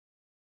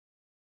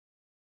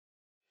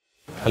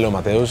Hello,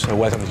 Mateusz.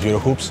 Welcome to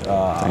Eurohoops.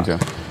 Thank you.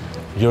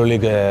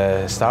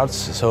 Euroleague starts,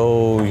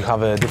 so you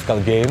have a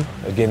difficult game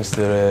against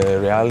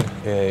Real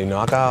in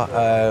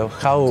Oaxaca.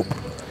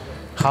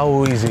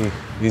 How easy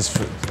is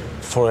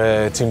for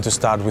a team to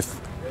start with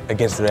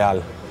against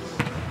Real?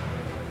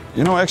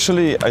 You know,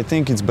 actually, I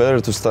think it's better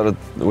to start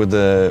with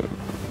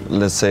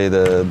let's say,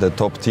 the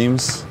top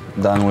teams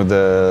than with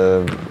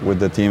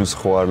the teams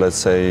who are, let's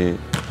say,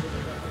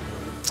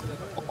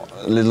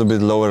 a little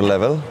bit lower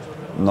level.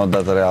 Not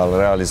that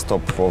Real is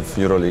top of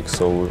Euroleague,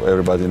 so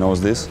everybody knows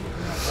this.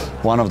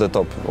 One of the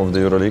top of the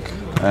Euroleague.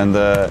 And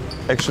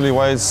actually,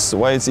 why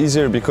it's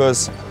easier,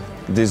 because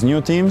these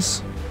new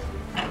teams,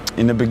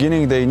 in the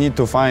beginning, they need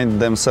to find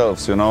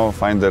themselves, you know,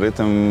 find the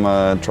rhythm,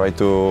 try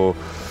to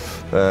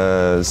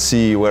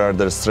see where are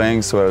their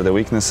strengths, where are the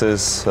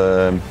weaknesses.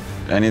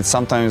 And it's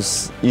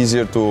sometimes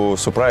easier to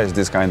surprise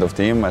this kind of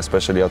team,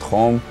 especially at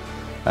home.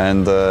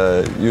 And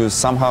you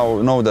somehow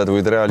know that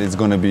with Real it's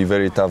going to be a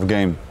very tough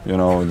game. You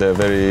know, they're a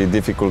very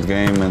difficult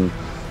game, and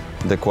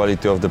the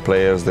quality of the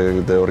players,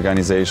 the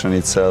organization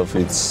itself,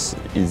 it's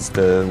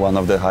one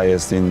of the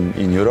highest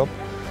in Europe.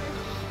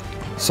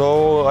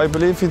 So I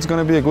believe it's going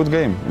to be a good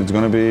game. It's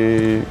going to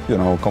be, you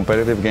know,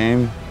 competitive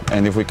game,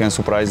 and if we can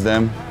surprise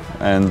them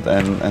and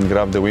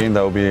grab the win,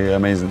 that would be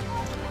amazing.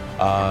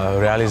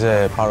 Real is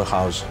a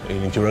powerhouse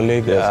in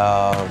Euroleague.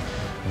 Yes.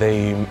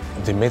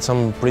 They made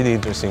some pretty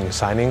interesting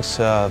signings.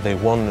 They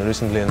won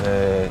recently in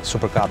the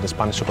Super Cup, the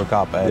Spanish Super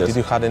Cup. Yes. Did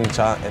you have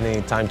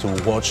any time to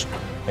watch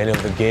any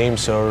of the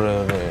games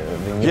or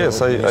the new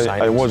Yes,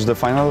 I watched the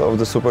final of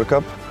the Super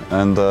Cup,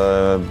 and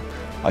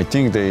I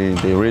think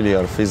they really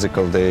are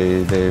physical.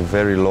 They're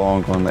very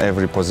long on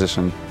every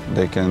position.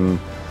 They can,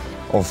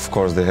 of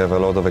course, they have a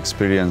lot of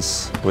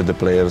experience with the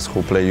players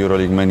who play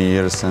EuroLeague many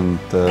years and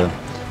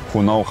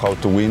who know how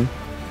to win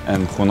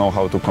and who know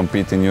how to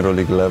compete in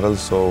EuroLeague level.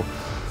 So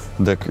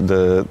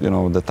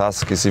the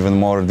task is even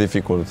more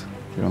difficult,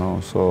 you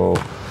know. So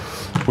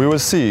we will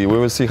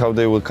see how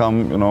they will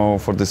come, you know,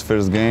 for this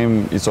first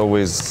game. It's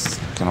always,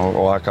 you know,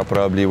 Oaxaca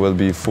probably will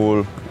be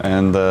full,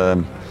 and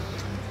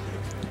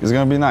it's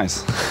gonna be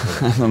nice.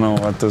 I don't know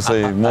what to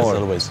say more.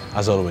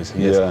 As always,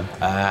 yes. Yeah.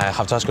 I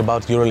have to ask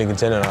about EuroLeague in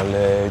general.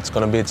 It's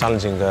gonna be a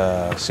challenging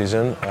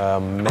season.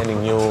 Many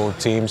new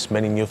teams,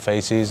 many new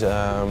faces.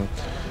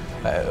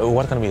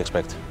 What can we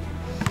expect?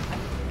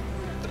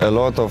 A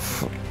lot of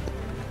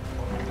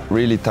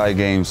really tight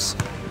games,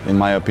 in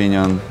my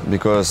opinion,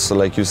 because,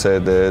 like you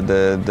said,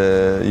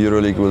 the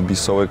EuroLeague will be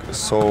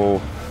so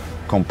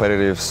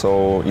competitive,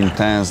 so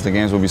intense. The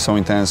games will be so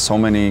intense. So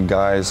many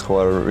guys who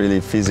are really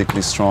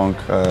physically strong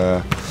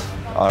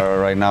are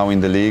right now in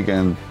the league,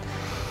 and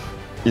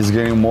it's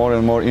getting more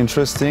and more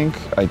interesting.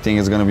 I think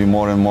it's going to be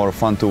more and more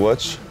fun to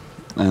watch,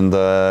 and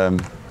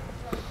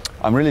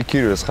I'm really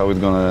curious how it's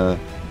going to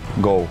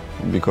go,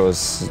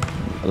 because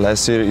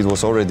last year it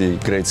was already a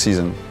great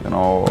season, you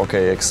know,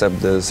 okay, except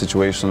the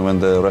situation when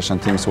the Russian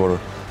teams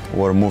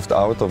were moved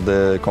out of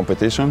the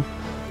competition.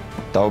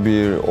 That would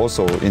be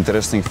also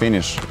interesting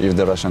finish if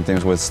the Russian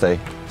teams would stay.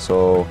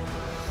 So,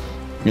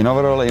 in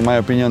overall, in my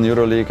opinion,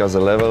 EuroLeague as a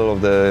level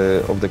of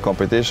the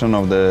competition,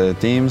 of the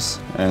teams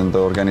and the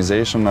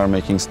organization are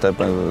making step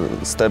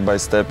by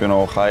step, you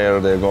know, higher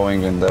they're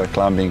going, and they're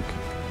climbing,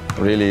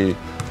 really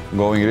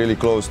going really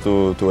close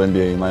to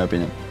NBA, in my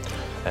opinion.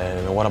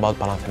 And what about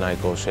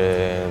Panathinaikos?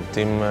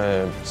 Team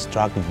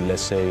struggled,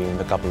 let's say, in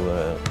the couple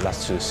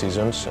last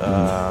seasons.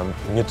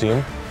 New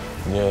team,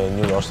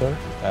 new roster.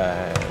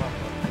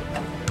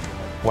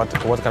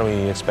 What can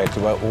we expect?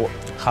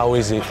 How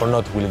easy or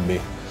not will it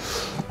be?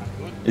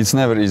 It's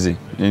never easy.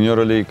 In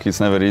EuroLeague, it's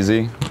never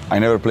easy. I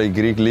never played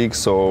Greek league,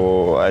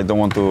 so I don't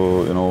want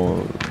to, you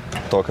know,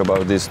 talk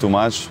about this too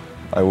much.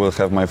 I will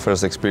have my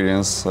first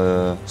experience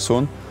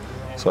soon,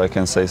 so I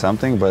can say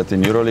something. But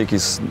in EuroLeague,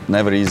 it's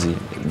never easy.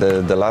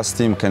 The last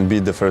team can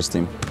beat the first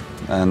team,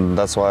 and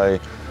that's why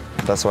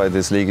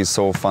this league is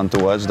so fun to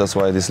watch. That's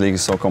why this league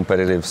is so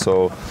competitive.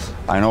 So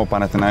I know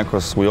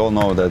Panathinaikos. We all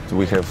know that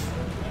we have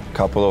a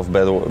couple of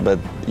bad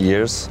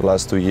years.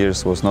 Last 2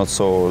 years was not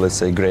so, let's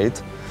say,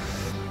 great.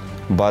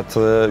 But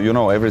you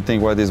know,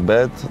 everything what is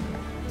bad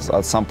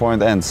at some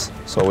point ends.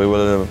 So we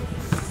will,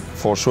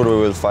 for sure, we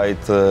will fight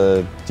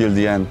till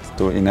the end.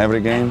 In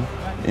every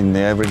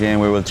game,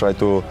 we will try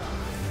to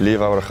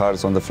leave our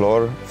hearts on the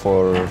floor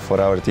for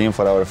our team,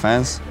 for our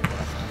fans,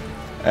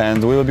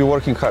 and we will be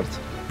working hard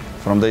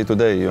from day to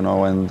day, you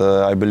know. And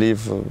I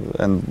believe,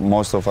 and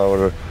most of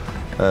our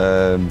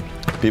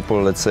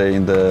people, let's say,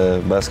 in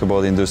the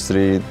basketball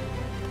industry,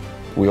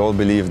 we all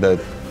believe that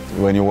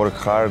when you work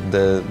hard,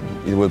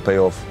 it will pay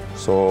off.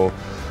 So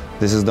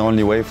this is the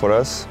only way for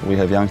us. We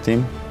have a young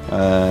team.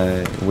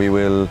 We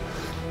will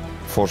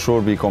for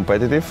sure be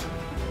competitive,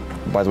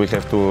 but we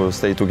have to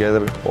stay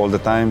together all the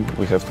time.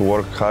 We have to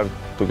work hard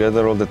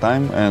together all the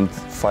time and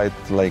fight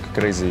like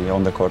crazy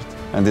on the court.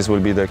 And this will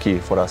be the key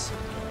for us.